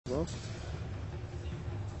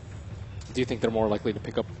Do you think they're more likely to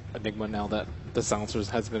pick up Enigma now that the silencers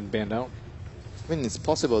has been banned out? I mean, it's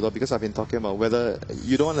possible though, because I've been talking about whether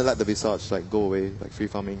you don't want to let the Visage like go away, like free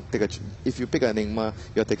farming. If you pick an Enigma,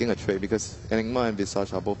 you're taking a trade because Enigma and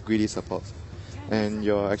Visage are both greedy supports, and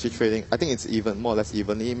you're actually trading. I think it's even more or less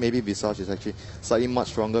evenly. Maybe Visage is actually slightly much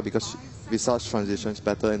stronger because Visage transitions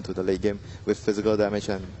better into the late game with physical damage,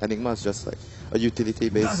 and Enigma is just like a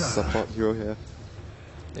utility-based support hero here.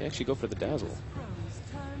 They actually go for the Dazzle.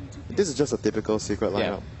 This is just a typical secret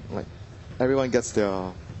lineup. Yeah. Like everyone gets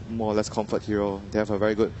their more or less comfort hero. They have a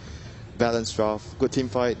very good balanced draft, good team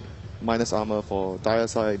fight, minus armor for dire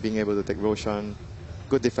side, being able to take Roshan,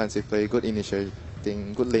 good defensive play, good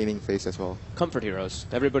initiating, good laning phase as well. Comfort heroes.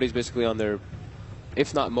 Everybody's basically on their,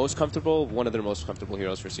 if not most comfortable, one of their most comfortable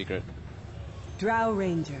heroes for Secret. Drow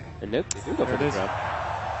Ranger. And nope, they do go for the Drow.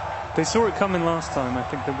 They saw it coming last time. I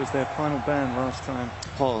think that was their final ban last time.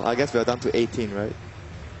 Paul, I guess we're down to 18, right?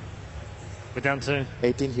 We're down to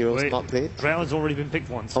 18 heroes not played. Drow's already been picked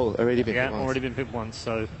once. Oh, already been picked once. Yeah, already been picked once.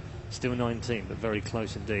 So still 19, but very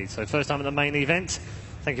close indeed. So first time at the main event.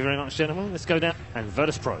 Thank you very much, gentlemen. Let's go down and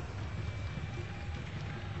Virtus Pro.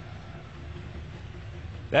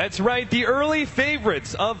 That's right, the early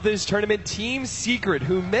favorites of this tournament, Team Secret,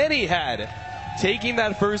 who many had taking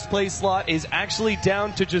that first place slot, is actually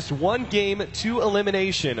down to just one game to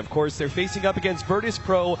elimination. Of course, they're facing up against Virtus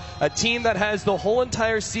Pro, a team that has the whole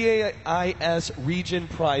entire CAIS region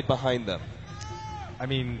pride behind them. I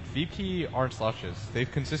mean, VP aren't slouches. They've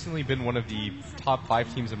consistently been one of the top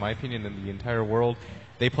 5 teams, in my opinion, in the entire world.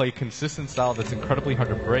 They play consistent style that's incredibly hard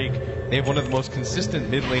to break. They have one of the most consistent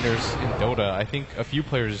mid laners in Dota. I think a few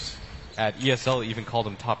players at ESL even called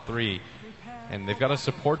them top 3. And they've got a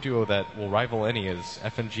support duo that will rival any, as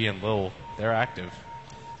FNG and Lil. They're active.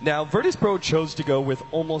 Now, Virtus Pro chose to go with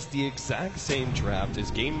almost the exact same draft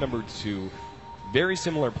as game number 2. Very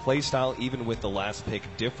similar playstyle, even with the last pick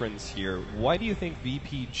difference here. Why do you think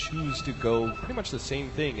VP choose to go pretty much the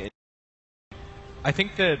same thing? I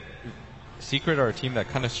think that Secret are a team that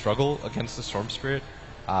kind of struggle against the Storm Spirit.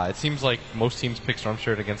 It seems like most teams pick Storm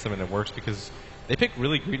Spirit against them, and it works because they pick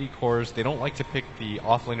really greedy cores. They don't like to pick the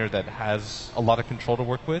offlaner that has a lot of control to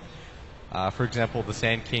work with. For example, the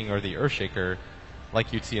Sand King or the Earthshaker,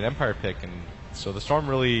 like you'd see an Empire pick. And so the Storm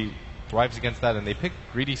really thrives against that, and they pick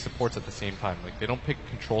greedy supports at the same time. Like, they don't pick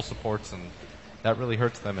control supports, and that really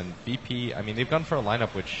hurts them. And VP, I mean, they've gone for a lineup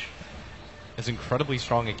which is incredibly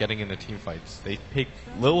strong at getting into team fights. They pick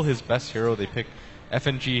Lil, his best hero. They pick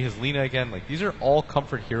FNG, his Lina again. Like, these are all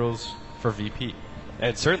comfort heroes for VP.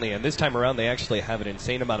 And certainly, and this time around, they actually have an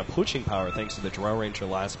insane amount of pushing power thanks to the Drow Ranger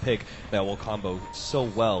last pick that will combo so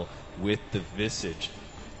well with the Visage.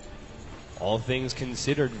 All things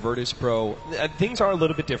considered, Virtus Pro, things are a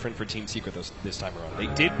little bit different for Team Secret this time around.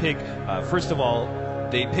 They did pick, first of all,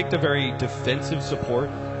 they picked a very defensive support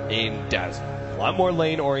in Dazzle. A lot more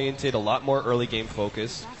lane-oriented, a lot more early game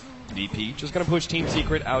focus. VP just going to push Team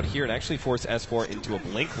Secret out here and actually force S4 into a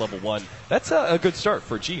Blink level 1. That's a good start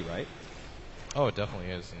for G, right? Oh, it definitely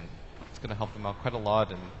is, and it's going to help them out quite a lot.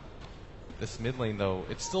 And this mid lane, though,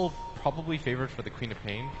 it's still probably favored for the Queen of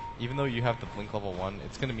Pain. Even though you have the Blink level 1,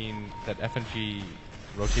 it's going to mean that FNG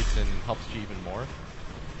rotates in and helps G even more.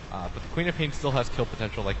 But the Queen of Pain still has kill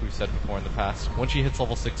potential, like we've said before in the past. Once she hits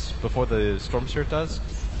level 6 before the Storm Spirit does,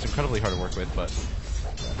 it's incredibly hard to work with. But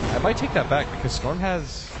I might take that back, because Storm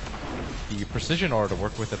has the Precision Aura to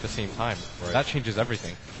work with at the same time. Right. That changes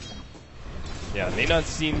everything. Yeah, it may not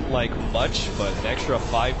seem like much, but an extra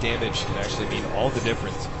 5 damage can actually mean all the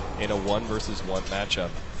difference in a 1 versus 1 matchup.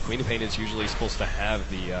 Queen of Pain is usually supposed to have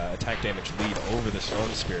the attack damage lead over the Storm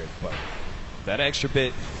Spirit, but that extra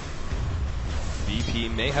bit, VP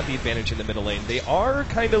may have the advantage in the middle lane. They are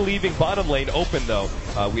kind of leaving bottom lane open, though.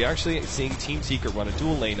 We are actually seeing Team Secret run a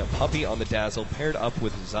dual lane, a Puppey on the Dazzle, paired up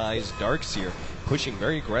with Zai's Darkseer, pushing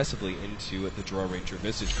very aggressively into the Drow Ranger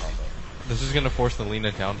Visage combo. This is going to force the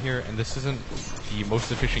Lina down here, and this isn't the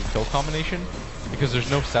most efficient kill combination because there's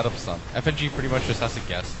no setup stun. FNG pretty much just has to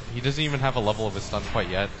guess. He doesn't even have a level of his stun quite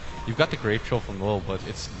yet. You've got the Grave Chill from Lil, but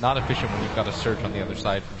it's not efficient when you've got a Surge on the other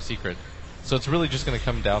side from Secret. So it's really just going to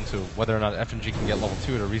come down to whether or not FNG can get level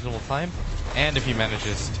 2 at a reasonable time, and if he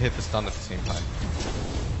manages to hit the stun at the same time.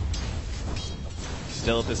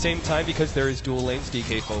 Still at the same time, because there is dual lanes,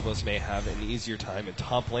 DK Phobos may have an easier time in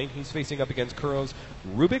top lane. He's facing up against Kuro's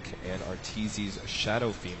Rubik and Arteezy's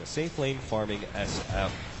Shadow Fiend, a safe lane farming SF.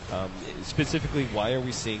 Specifically, why are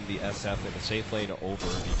we seeing the SF in the safe lane over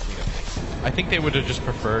the Queen of Pain? I think they would have just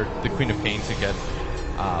preferred the Queen of Pain to get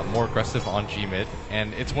more aggressive on G mid,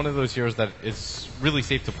 and it's one of those heroes that is really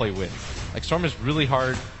safe to play with. Like, Storm is really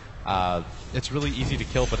hard. It's really easy to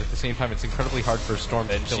kill, but at the same time, it's incredibly hard for Storm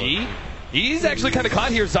to kill. He's actually kind of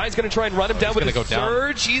caught here. Zai's going to try and run him down with a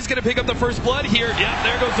surge. He's going to pick up the first blood here. Yep,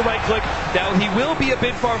 there goes the right click. Now he will be a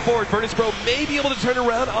bit far forward. Virtus.pro may be able to turn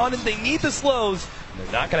around on him. They need the slows.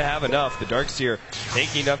 They're not going to have enough. The Darkseer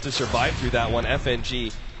taking enough to survive through that one.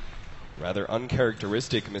 FNG, rather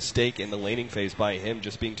uncharacteristic mistake in the laning phase by him,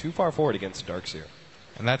 just being too far forward against the Darkseer.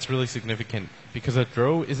 And that's really significant because a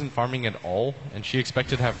Dro isn't farming at all, and she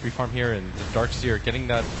expected to have free farm here, and the Darkseer getting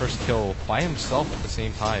that first kill by himself at the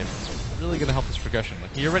same time is really going to help his progression.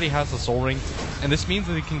 Like, he already has the Soul Ring, and this means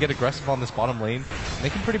that he can get aggressive on this bottom lane, and they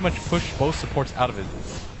can pretty much push both supports out of it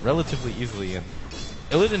relatively easily. And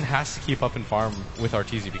Illidan has to keep up in farm with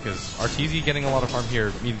Arteezy because Arteezy getting a lot of farm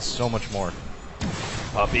here means so much more.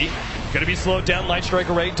 Puppey going to be slowed down. Light Strike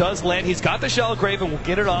Array does land. He's got the Shallow Grave and will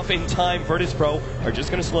get it off in time. Virtus.pro are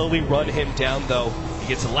just going to slowly run him down, though. He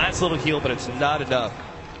gets the last little heal, but it's not enough.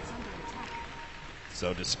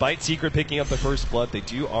 So despite Secret picking up the first blood, they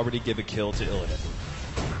do already give a kill to Illidan.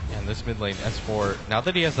 And this mid lane, S4, now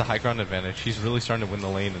that he has the high ground advantage, he's really starting to win the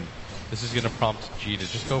lane, and this is going to prompt G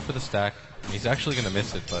to just go for the stack. And he's actually going to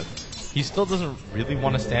miss it, but he still doesn't really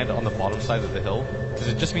want to stand on the bottom side of the hill, because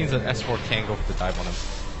it just means that S4 can go for the dive on him.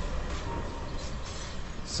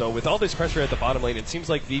 So with all this pressure at the bottom lane, it seems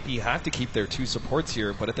like VP have to keep their two supports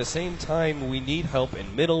here, but at the same time, we need help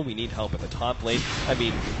in middle, we need help at the top lane. I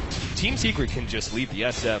mean, Team Secret can just leave the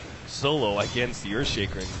SF solo against the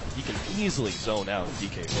Earthshaker, and he can easily zone out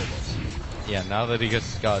DK Phobos. Yeah, now that he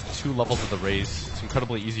got 2 levels of the raise, it's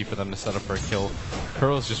incredibly easy for them to set up for a kill.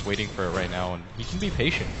 Kuro's just waiting for it right now, and he can be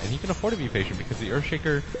patient, and he can afford to be patient because the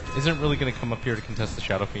Earthshaker isn't really going to come up here to contest the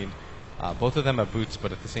Shadow Fiend. Both of them have boots,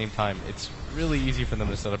 but at the same time, it's really easy for them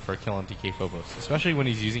to set up for a kill on DK Phobos, especially when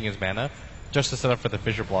he's using his mana just to set up for the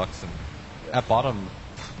fissure blocks. And at bottom,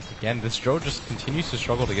 again, this Dro just continues to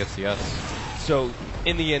struggle to get CS. So,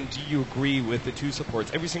 in the end, do you agree with the two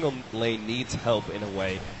supports? Every single lane needs help in a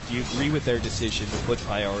way. Do you agree with their decision to put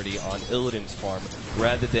priority on Illidan's farm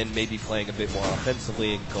rather than maybe playing a bit more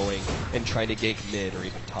offensively and going and trying to gank mid or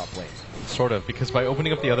even top lane? Sort of, because by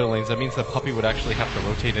opening up the other lanes, that means that Puppey would actually have to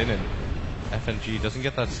rotate in, and FNG doesn't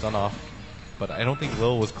get that stun off. But I don't think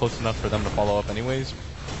Lil was close enough for them to follow up anyways.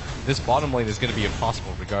 This bottom lane is going to be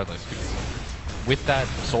impossible regardless, because with that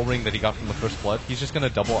Soul Ring that he got from the first blood, he's just going to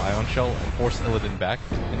double Ion Shell and force Illidan back,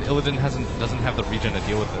 and Illidan doesn't have the regen to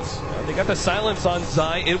deal with this. They got the silence on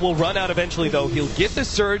Zai. It will run out eventually, though. He'll get the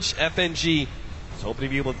surge. FNG is hoping to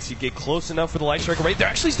be able to get close enough for the Light Strike Array. They're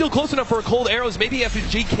actually still close enough for a Cold Arrows. Maybe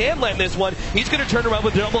FNG can land this one. He's going to turn around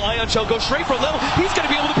with the double Ion Shell, go straight for Lil. He's going to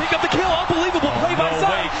be able to pick up the kill. Unbelievable play by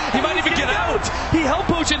Zai. He might even get out. He held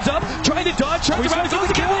potions up, trying to dodge, trying to around, goes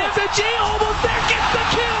the kill. FNG almost there, gets the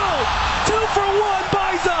kill. 2 for 1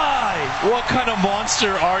 by Zai. What kind of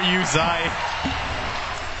monster are you, Zai?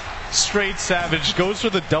 Straight savage, goes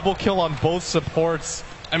for the double kill on both supports.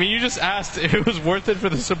 I mean, you just asked if it was worth it for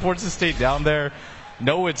the supports to stay down there.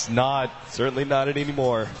 No, it's not. Certainly not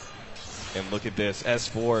anymore. And look at this,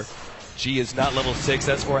 S4. G is not level 6.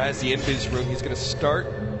 S4 has the invis room. He's going to start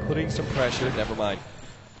putting some pressure. Never mind.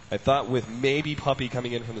 I thought with maybe Puppey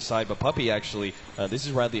coming in from the side, but Puppey actually, this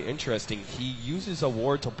is rather interesting. He uses a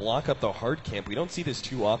ward to block up the hard camp. We don't see this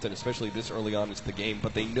too often, especially this early on into the game,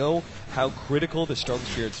 but they know how critical the Storm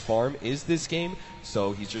Spirit's farm is this game,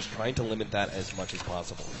 so he's just trying to limit that as much as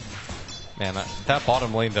possible. Man, that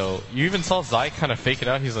bottom lane, though, you even saw Zai kind of fake it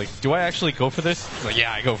out. He's like, do I actually go for this? He's like,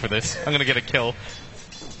 yeah, I go for this. I'm going to get a kill.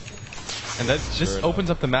 And that just opens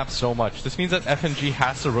up the map so much. This means that FNG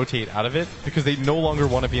has to rotate out of it because they no longer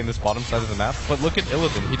want to be in this bottom side of the map. But look at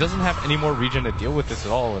Illidan. He doesn't have any more regen to deal with this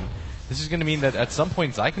at all. And this is going to mean that at some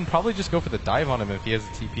point, Zai can probably just go for the dive on him if he has a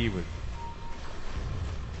TP with.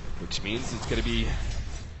 Which means it's going to be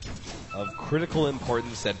of critical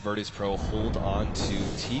importance that Virtus.pro hold on to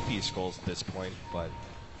TP scrolls at this point. But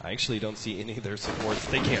I actually don't see any of their supports.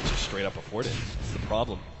 They can't just straight up afford it. That's the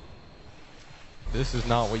problem. This is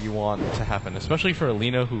not what you want to happen, especially for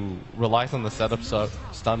Alina, who relies on the setup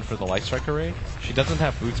stun for the Light Strike Array. She doesn't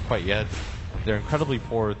have boots quite yet. They're incredibly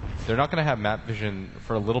poor. They're not going to have map vision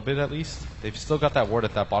for a little bit at least. They've still got that ward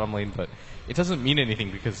at that bottom lane, but it doesn't mean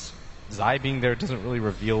anything because Zai being there doesn't really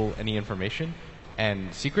reveal any information,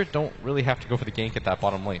 and Secret don't really have to go for the gank at that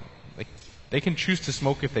bottom lane. Like, they can choose to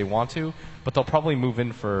smoke if they want to, but they'll probably move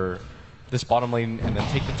in for this bottom lane and then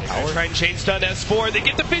take the tower. Try and chain stun S4. They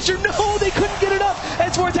get the fissure. No, they couldn't get it up.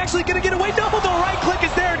 S4 is actually going to get away. No, the right click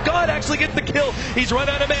is there. God actually gets the kill. He's run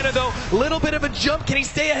out of mana though. Little bit of a jump. Can he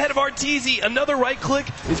stay ahead of Arteezy? Another right click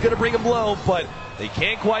is going to bring him low, but they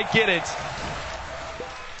can't quite get it.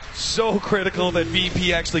 So critical that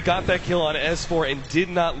VP actually got that kill on S4 and did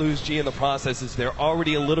not lose G in the process as they're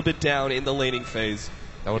already a little bit down in the laning phase.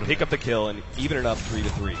 That would pick up the kill and even it up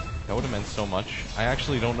 3-3. That would have meant so much. I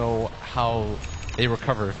actually don't know how they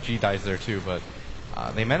recover if G dies there too, but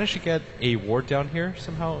they managed to get a ward down here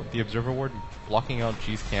somehow, the Observer ward, blocking out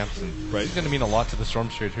G's camps, and this is going to mean a lot to the Storm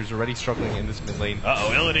Spirit, who's already struggling in this mid lane.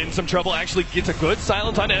 Uh-oh, Illidan in some trouble, actually gets a good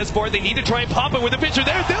silence on S4. They need to try and pop it with a pitcher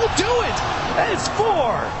there. They'll do it!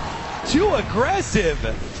 S4! Too aggressive!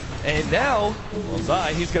 And now, well,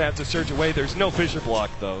 Zai, he's going to have to surge away. There's no Fissure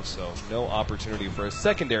block, though, so no opportunity for a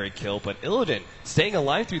secondary kill. But Illidan staying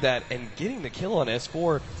alive through that and getting the kill on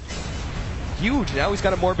S4. Huge. Now he's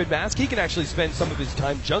got a Morbid Mask. He can actually spend some of his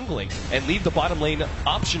time jungling and leave the bottom lane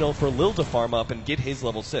optional for Lil to farm up and get his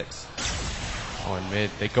level 6. Oh, and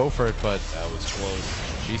mid, they go for it, but That was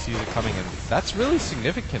close. GCs are coming in. That's really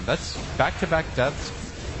significant. That's back-to-back deaths.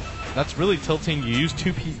 That's really tilting. You use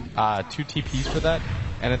two TPs for that,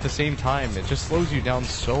 and at the same time, it just slows you down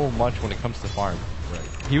so much when it comes to farm.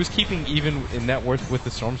 Right. He was keeping even in net worth with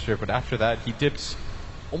the Storm Spirit, but after that, he dips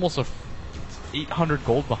almost 800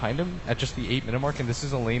 gold behind him at just the 8-minute mark, and this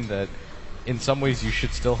is a lane that in some ways you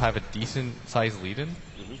should still have a decent sized lead in.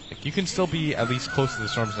 Like, you can still be at least close to the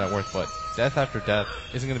Storm's net worth, but death after death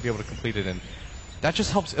isn't going to be able to complete it, and that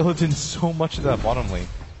just helps Illidan so much in that bottom lane.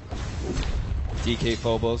 DK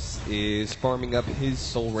Phobos is farming up his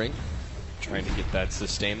Soul Ring. Trying to get that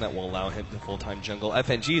sustain that will allow him to full-time jungle.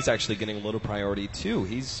 FNG is actually getting a little priority too.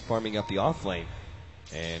 He's farming up the off lane.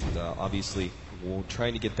 And obviously, we're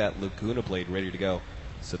trying to get that Laguna Blade ready to go.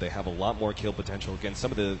 So they have a lot more kill potential against some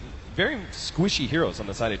of the very squishy heroes on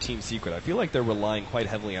the side of Team Secret. I feel like they're relying quite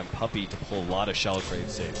heavily on Puppey to pull a lot of Shallow Grave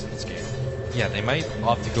saves in this game. Yeah, they might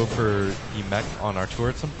opt to go for the mech on Artur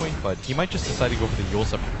at some point, but he might just decide to go for the Yule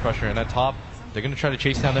Scepter Crusher, and at top, they're going to try to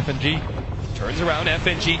chase down FNG. Turns around,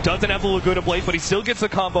 FNG doesn't have the Laguna Blade, but he still gets the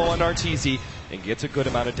combo on RTZ and gets a good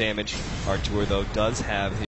amount of damage. Artur, though, does have his